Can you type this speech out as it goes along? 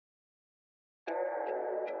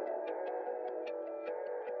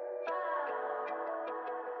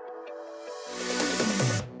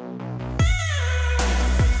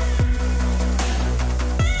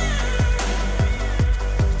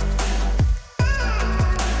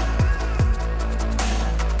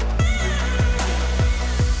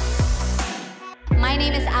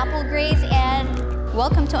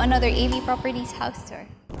welcome to another AV Properties house tour.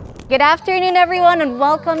 Good afternoon everyone and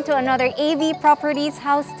welcome to another AV Properties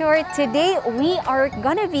house tour. Today we are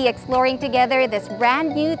gonna be exploring together this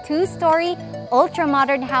brand new 2-story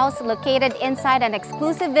ultra-modern house located inside an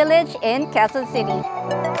exclusive village in Quezon City.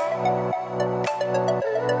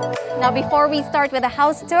 Now before we start with the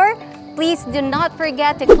house tour, please do not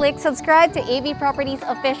forget to click subscribe to AV Properties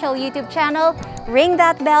official YouTube channel. Ring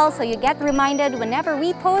that bell so you get reminded whenever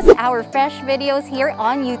we post our fresh videos here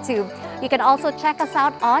on YouTube. You can also check us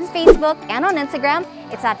out on Facebook and on Instagram.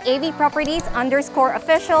 It's at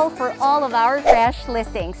avproperties_official for all of our fresh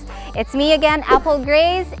listings. It's me again, Apple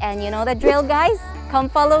Grace, and you know the drill, guys. Come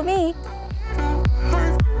follow me.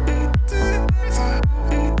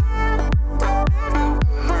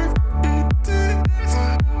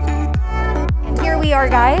 We are,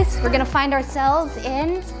 guys. We're gonna find ourselves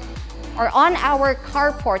on our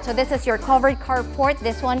carport. So this is your covered carport.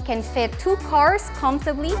 This one can fit 2 cars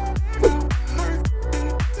comfortably.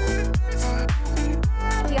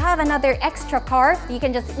 If you have another extra car, you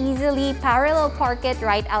can just easily parallel park it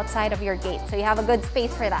right outside of your gate. So you have a good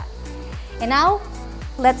space for that. And now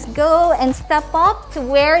let's go and step up to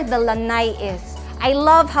where the lanai is. I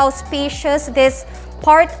love how spacious this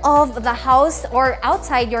part of the house or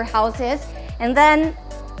outside your house is. And then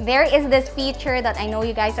there is this feature that I know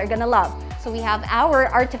you guys are gonna love. So we have our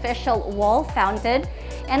artificial wall fountain.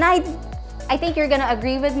 And I think you're gonna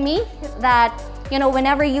agree with me that, you know,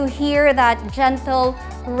 whenever you hear that gentle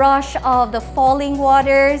rush of the falling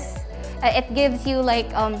waters, it gives you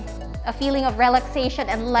like a feeling of relaxation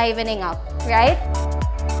and livening up, right?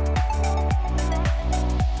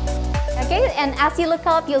 Okay, and as you look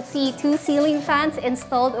up, you'll see 2 ceiling fans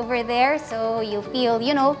installed over there. So you'll feel,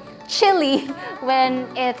 you know, chilly when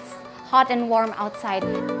it's hot and warm outside.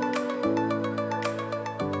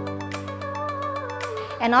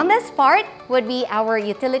 And on this part would be our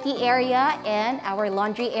utility area and our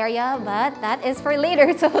laundry area, but that is for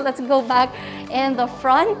later. So let's go back in the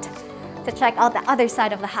front to check out the other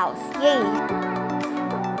side of the house. Yay!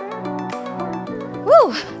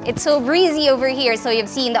 Woo! It's so breezy over here. So you've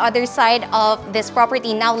seen the other side of this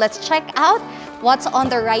property. Now let's check out what's on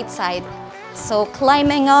the right side. So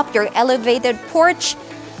climbing up your elevated porch,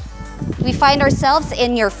 we find ourselves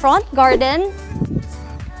in your front garden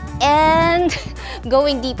and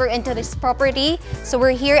going deeper into this property. So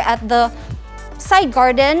we're here at the side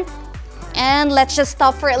garden and let's just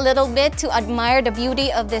stop for a little bit to admire the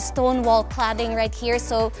beauty of this stone wall cladding right here.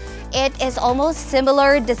 So it is almost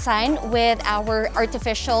similar design with our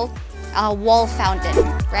artificial wall fountain,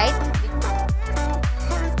 right?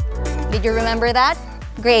 Did you remember that?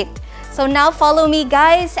 Great. So now follow me,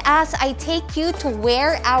 guys, as I take you to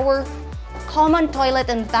where our common toilet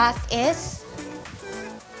and bath is.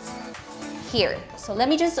 Here. So let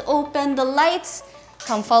me just open the lights.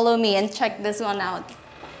 Come follow me and check this one out.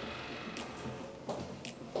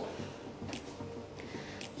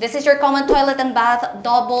 This is your common toilet and bath,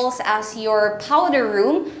 doubles as your powder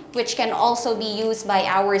room, which can also be used by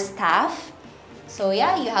our staff. So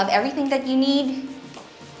yeah, you have everything that you need.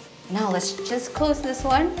 Now let's just close this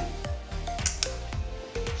one.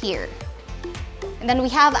 Here. And then we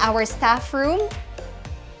have our staff room,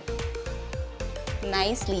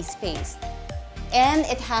 nicely spaced. And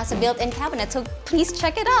it has a built-in cabinet, so please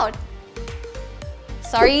check it out.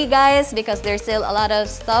 Sorry guys, because there's still a lot of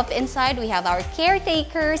stuff inside. We have our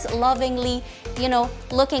caretakers lovingly, you know,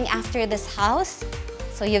 looking after this house.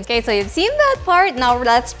 So you've seen that part. Now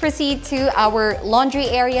let's proceed to our laundry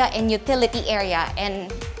area and utility area.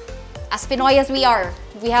 And as Pinoy as we are,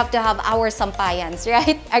 we have to have our sampayans,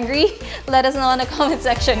 right? Agree? Let us know in the comment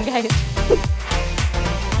section, guys.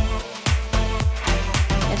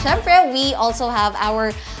 And syempre, we also have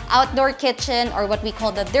our outdoor kitchen, or what we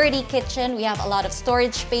call the dirty kitchen. We have a lot of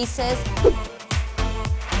storage spaces.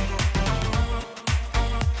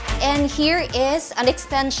 And here is an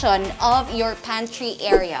extension of your pantry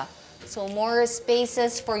area. So more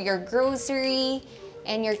spaces for your grocery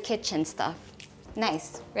and your kitchen stuff.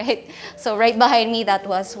 Nice, right? So right behind me, that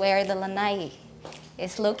was where the lanai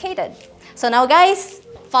is located. So now guys,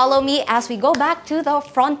 follow me as we go back to the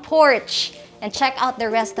front porch and check out the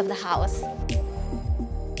rest of the house.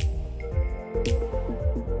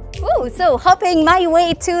 Ooh, so hopping my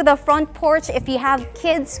way to the front porch. If you have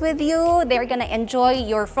kids with you, they're gonna enjoy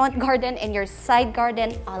your front garden and your side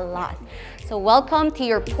garden a lot. So welcome to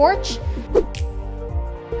your porch.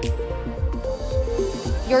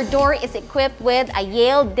 Your door is equipped with a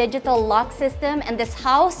Yale digital lock system, and this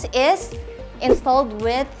house is installed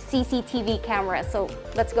with CCTV cameras. So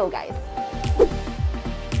let's go, guys.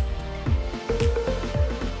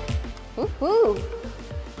 Woohoo!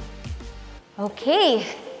 Okay,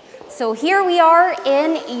 so here we are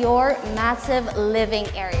in your massive living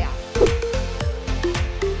area.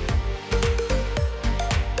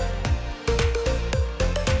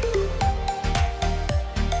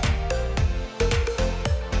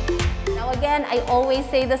 Now again, I always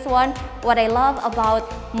say this one, what I love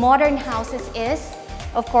about modern houses is,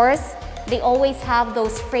 of course, they always have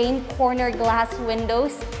those framed corner glass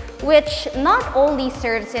windows, which not only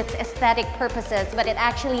serves its aesthetic purposes, but it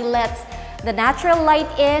actually lets the natural light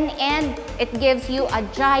in, and it gives you a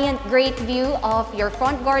giant great view of your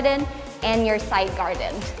front garden and your side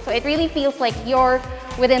garden. So it really feels like you're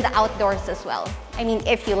within the outdoors as well. I mean,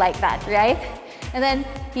 if you like that, right? And then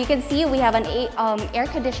you can see we have an air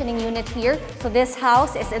conditioning unit here. So this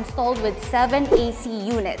house is installed with 7 AC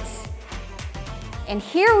units. And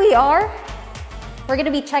here we are. We're gonna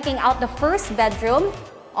be checking out the first bedroom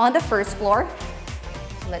on the first floor.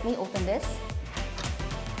 So let me open this.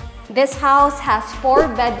 This house has 4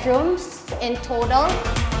 bedrooms in total.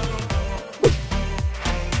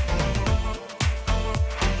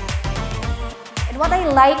 And what I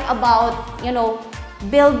like about,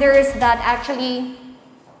 builders that actually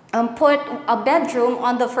put a bedroom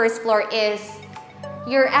on the first floor is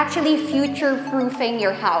you're actually future-proofing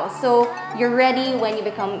your house. So you're ready when you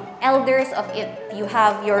become elders, if you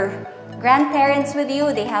have your grandparents with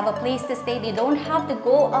you, they have a place to stay. They don't have to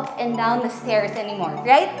go up and down the stairs anymore,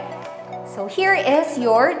 right? So here is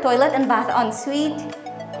your toilet and bath ensuite.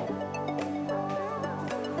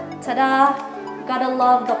 Ta-da! Gotta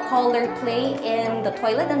love the color play in the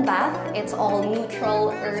toilet and bath. It's all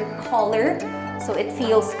neutral earth color, so it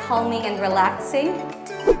feels calming and relaxing.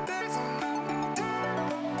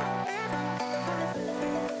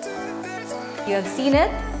 You have seen it.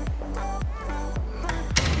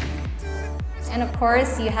 And of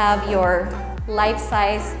course, you have your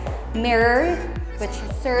life-size mirror, which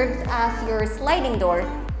serves as your sliding door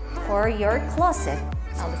for your closet.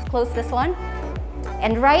 Now let's close this one.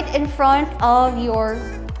 And right in front of your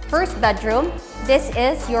first bedroom, this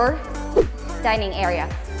is your dining area.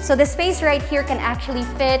 So the space right here can actually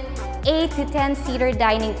fit 8 to 10 seater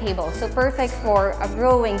dining table. So perfect for a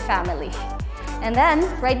growing family. And then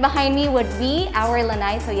right behind me would be our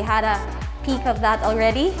lanai. So you had a peek of that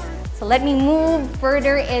already. So let me move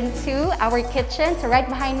further into our kitchen. So right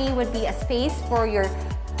behind me would be a space for your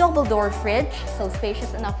double door fridge. So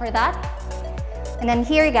spacious enough for that. And then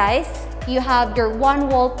here, guys, you have your one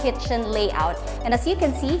wall kitchen layout. And as you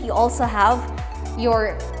can see, you also have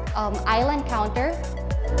your island counter.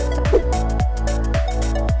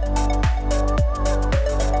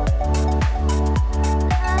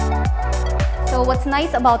 So what's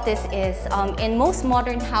nice about this is in most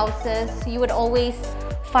modern houses, you would always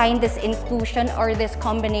find this inclusion or this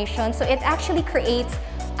combination. So it actually creates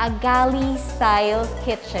a galley style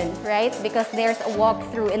kitchen, right? Because there's a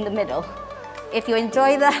walk-through in the middle. If you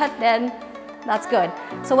enjoy that, then that's good.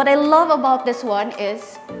 So what I love about this one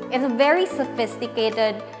is it's a very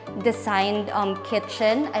sophisticated designed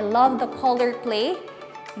kitchen. I love the color play,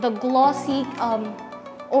 the glossy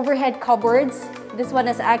overhead cupboards. This one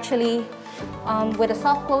is actually with a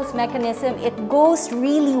soft close mechanism. It goes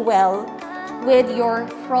really well with your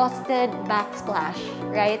frosted backsplash,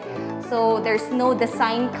 right? So there's no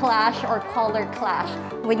design clash or color clash.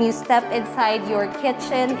 When you step inside your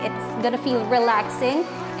kitchen, it's gonna feel relaxing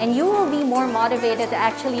and you will be more motivated to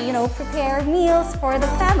actually, prepare meals for the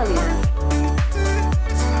family.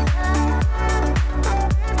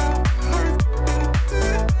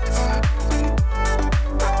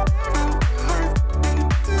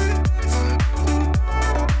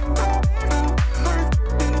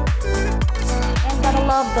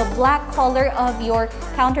 The black color of your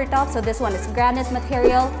countertop. So this one is granite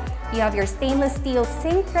material. You have your stainless steel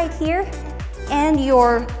sink right here, and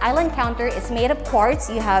your island counter is made of quartz.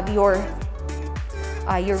 You have your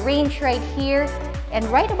range right here, and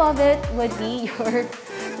right above it would be your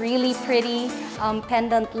really pretty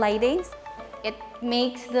pendant lighting. It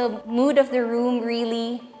makes the mood of the room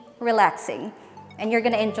really relaxing, and you're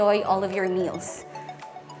gonna enjoy all of your meals.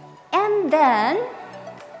 And then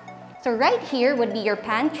so right here would be your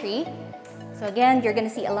pantry. So again, you're gonna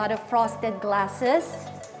see a lot of frosted glasses.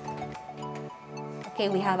 Okay,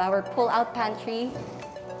 we have our pull-out pantry.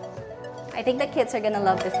 I think the kids are gonna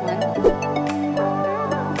love this one.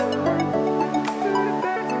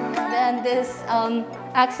 Then this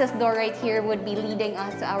access door right here would be leading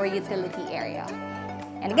us to our utility area.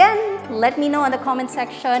 And again, let me know in the comment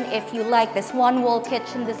section if you like this one-wall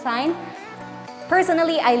kitchen design.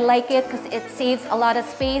 Personally, I like it because it saves a lot of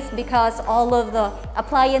space because all of the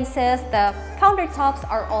appliances, the countertops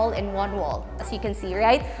are all in one wall, as you can see,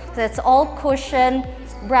 right? So it's all Cushion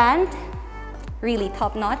brand. really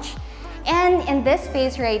top-notch. And in this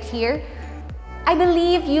space right here, I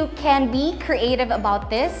believe you can be creative about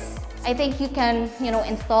this. I think you can,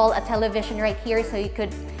 install a television right here so you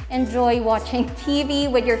could enjoy watching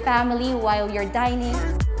TV with your family while you're dining.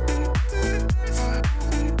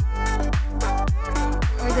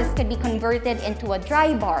 Or this could be converted into a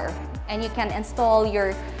dry bar and you can install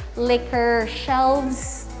your liquor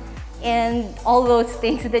shelves and all those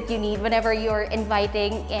things that you need whenever you're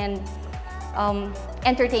inviting and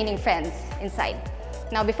entertaining friends inside.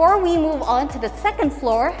 Now, before we move on to the second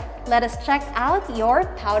floor, let us check out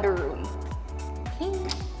your powder room. Okay.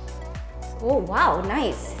 Oh, wow,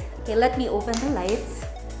 nice. Okay, let me open the lights.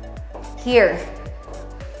 Here.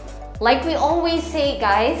 Like we always say,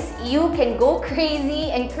 guys, you can go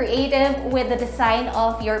crazy and creative with the design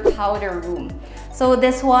of your powder room. So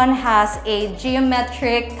this one has a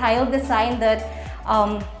geometric tile design that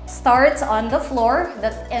starts on the floor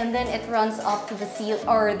and then it runs up to the ceiling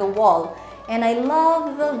or the wall. And I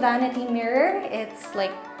love the vanity mirror. It's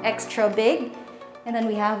like extra big. And then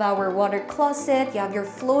we have our water closet. You have your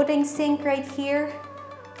floating sink right here.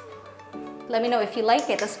 Let me know if you like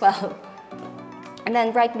it as well. And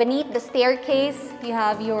then right beneath the staircase, you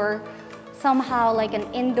have your somehow like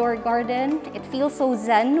an indoor garden. It feels so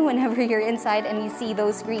zen whenever you're inside and you see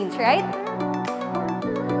those greens, right?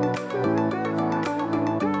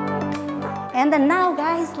 And then now,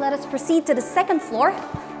 guys, let us proceed to the second floor.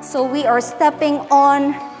 So we are stepping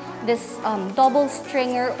on this double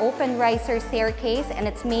stringer open riser staircase and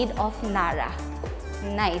it's made of Nara.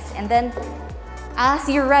 Nice. And then as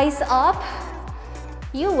you rise up,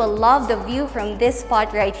 you will love the view from this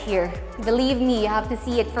spot right here. Believe me, you have to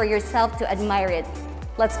see it for yourself to admire it.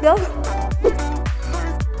 Let's go.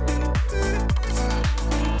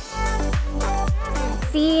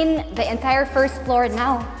 Seen the entire first floor.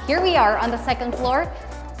 Now, here we are on the second floor.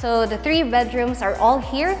 So the 3 bedrooms are all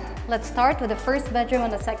here. Let's start with the first bedroom on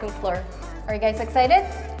the second floor. Are you guys excited?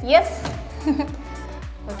 Yes?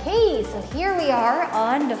 Okay, so here we are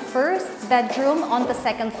on the first bedroom on the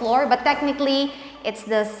second floor, but technically it's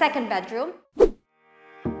the second bedroom.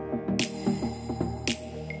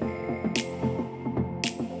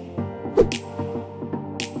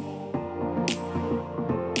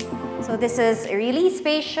 So this is really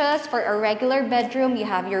spacious for a regular bedroom. You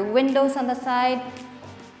have your windows on the side,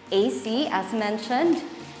 AC as mentioned.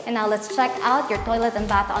 And now let's check out your toilet and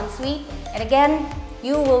bath ensuite. And again,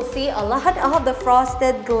 you will see a lot of the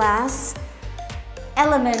frosted glass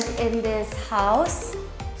element in this house.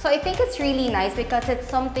 So I think it's really nice because it's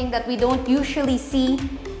something that we don't usually see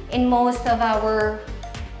in most of our,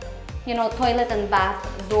 toilet and bath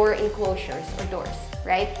door enclosures or doors,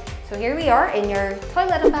 right? So here we are in your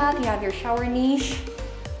toilet and bath. You have your shower niche.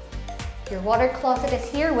 Your water closet is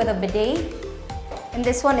here with a bidet. And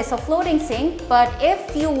this one is a floating sink, but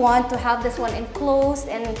if you want to have this one enclosed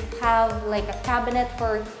and have like a cabinet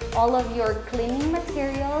for all of your cleaning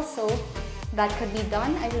materials, so that could be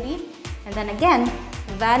done, I believe. And then again,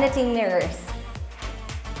 vanity mirrors.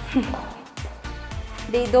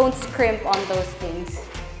 They don't scrimp on those things.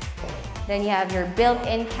 Then you have your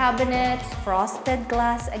built-in cabinets, frosted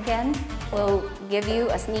glass again. We'll give you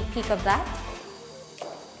a sneak peek of that.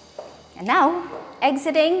 And now,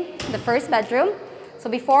 exiting the first bedroom. So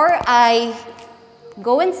before I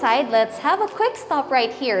go inside, let's have a quick stop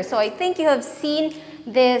right here. So I think you have seen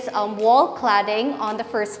this wall cladding on the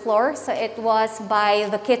first floor. So it was by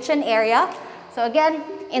the kitchen area. So again,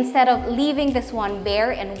 instead of leaving this one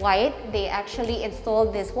bare and white, they actually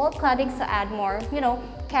installed this wall cladding to add more,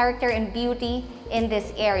 character and beauty in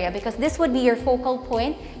this area, because this would be your focal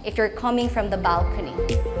point if you're coming from the balcony.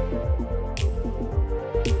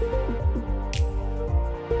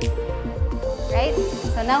 Right?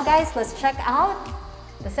 So now, guys, let's check out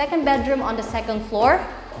the second bedroom on the second floor.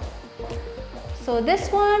 So this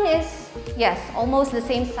one is, yes, almost the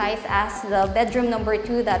same size as the bedroom number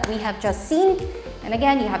 2 that we have just seen. And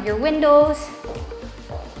again, you have your windows,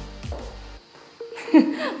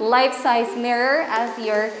 life-size mirror as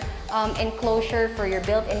your enclosure for your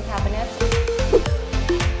built-in cabinets.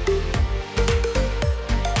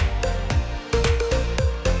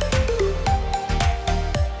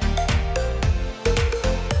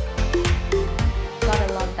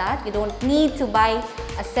 Gotta love that. You don't need to buy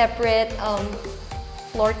a separate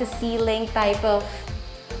floor-to-ceiling type of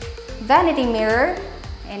vanity mirror.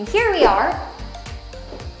 And here we are.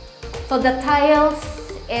 So the tiles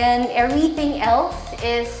and everything else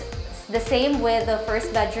is the same with the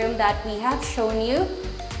first bedroom that we have shown you.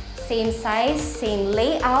 Same size, same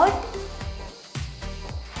layout.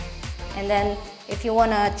 And then if you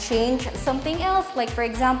want to change something else, like for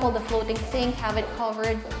example the floating sink, have it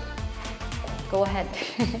covered go ahead.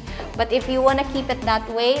 But if you want to keep it that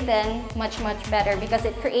way, then much better, because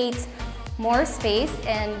it creates more space,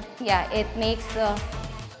 and yeah, it makes the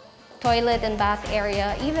toilet and bath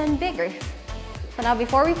area even bigger. So now,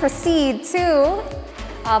 before we proceed to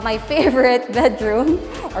my favorite bedroom,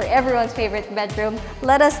 or everyone's favorite bedroom,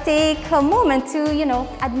 let us take a moment to, you know,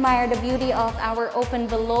 admire the beauty of our open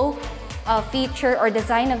below feature or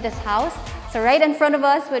design of this house. So right in front of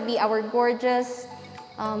us would be our gorgeous,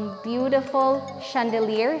 beautiful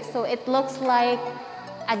chandelier. So it looks like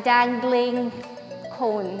a dangling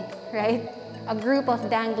cone, right? A group of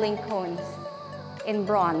dangling cones in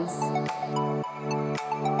bronze.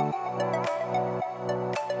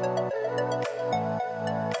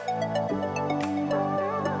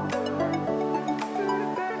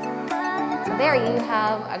 There you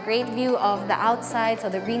have a great view of the outside, so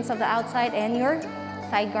the greens of the outside and your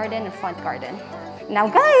side garden and front garden. Now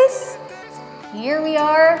guys, here we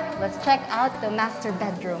are. Let's check out the master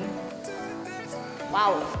bedroom.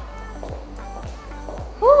 Wow.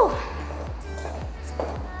 Whew.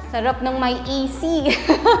 Sarap ng may AC.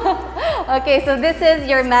 Okay, so this is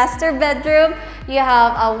your master bedroom. You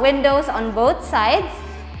have windows on both sides.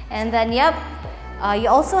 And then, yep, you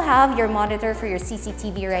also have your monitor for your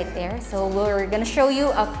CCTV right there. So we're gonna show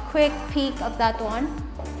you a quick peek of that one.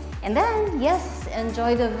 And then, yes,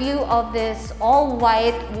 enjoy the view of this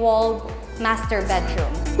all-white walled master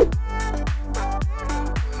bedroom.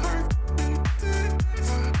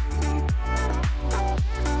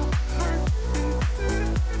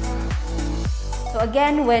 So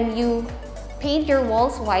again, when you paint your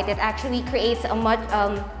walls white, it actually creates a much,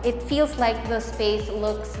 it feels like the space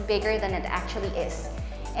looks bigger than it actually is.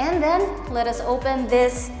 And then let us open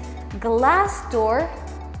this glass door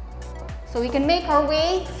so we can make our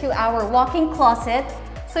way to our walk-in closet.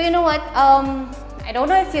 So you know what, I don't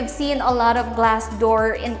know if you've seen a lot of glass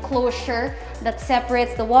door enclosure that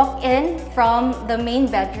separates the walk-in from the main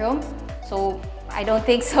bedroom. So I don't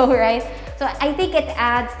think so, right? So I think it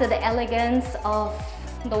adds to the elegance of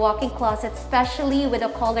the walk-in closet, especially with the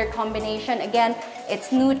color combination. Again,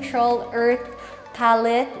 it's neutral earth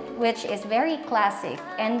palette, which is very classic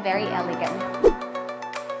and very elegant.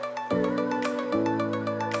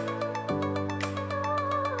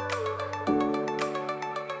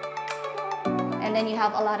 And then you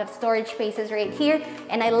have a lot of storage spaces right here.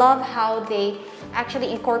 And I love how they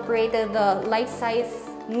actually incorporated the life-size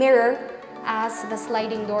mirror as the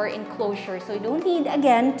sliding door enclosure. So you don't need,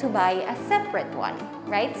 again, to buy a separate one,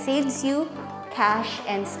 right? Saves you cash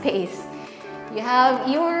and space. You have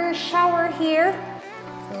your shower here.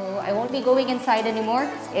 So I won't be going inside anymore.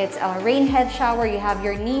 It's a rain head shower. You have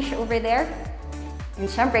your niche over there. And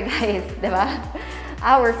syempre guys, diba?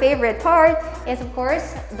 Our favorite part is, of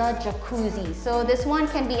course, the jacuzzi. So this one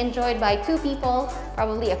can be enjoyed by 2 people,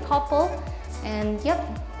 probably a couple. And yep,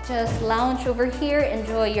 just lounge over here,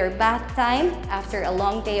 enjoy your bath time after a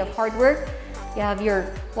long day of hard work. You have your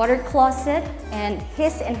water closet and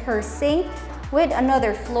his and her sink with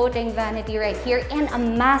another floating vanity right here and a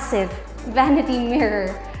massive vanity mirror.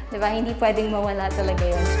 Diba? Hindi pwedeng mawala talaga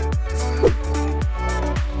yun.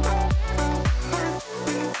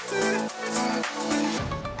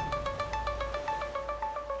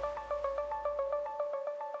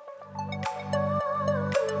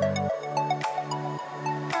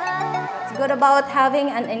 Good about having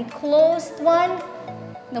an enclosed one,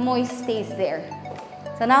 the moist stays there.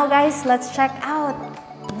 So now guys, let's check out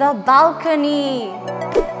the balcony.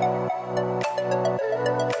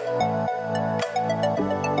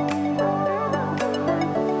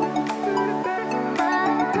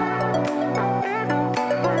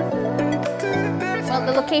 Well,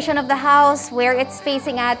 the location of the house, where it's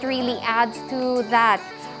facing at, really adds to that,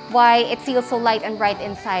 why it feels so light and bright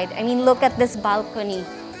inside. I mean, look at this balcony.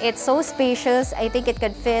 It's so spacious. I think it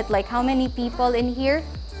could fit like how many people in here?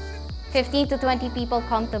 15 to 20 people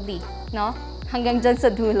comfortably, no? Hanggang dyan sa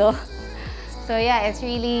dulo. So yeah, it's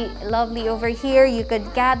really lovely over here. You could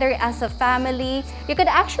gather as a family. You could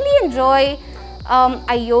actually enjoy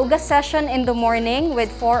a yoga session in the morning with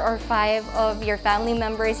 4 or 5 of your family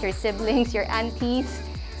members, your siblings, your aunties.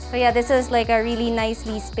 So yeah, this is like a really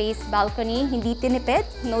nicely spaced balcony. Hindi tinipid,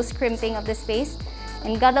 no scrimping of the space.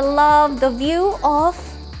 And gotta love the view of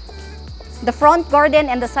the front garden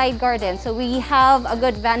and the side garden. So we have a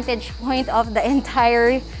good vantage point of the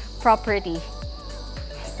entire property.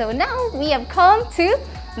 So now we have come to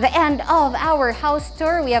the end of our house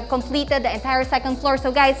tour. We have completed the entire second floor.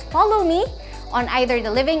 So guys, follow me on either the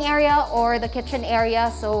living area or the kitchen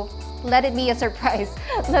area. So let it be a surprise.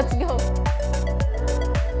 Let's go.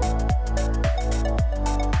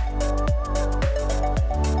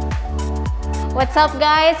 What's up,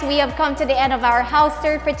 guys? We have come to the end of our house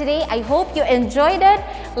tour for today. I hope you enjoyed it.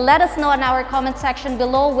 Let us know in our comment section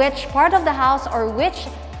below which part of the house or which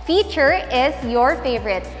feature is your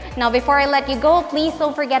favorite. Now, before I let you go, please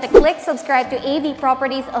don't forget to click subscribe to AV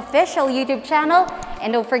Properties official YouTube channel,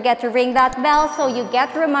 and don't forget to ring that bell so you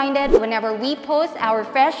get reminded whenever we post our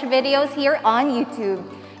fresh videos here on YouTube.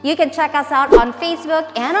 You can check us out on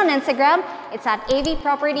Facebook and on Instagram. It's at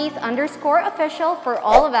avproperties_official for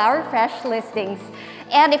all of our fresh listings.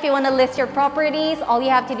 And if you want to list your properties, all you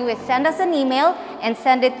have to do is send us an email and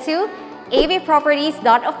send it to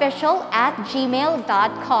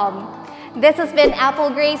avproperties.official@gmail.com. This has been Apple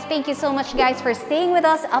Grace. Thank you so much, guys, for staying with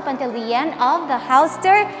us up until the end of the house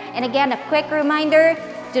tour. And again, a quick reminder,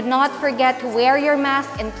 do not forget to wear your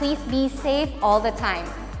mask and please be safe all the time.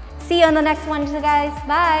 See you on the next one, guys.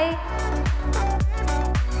 Bye!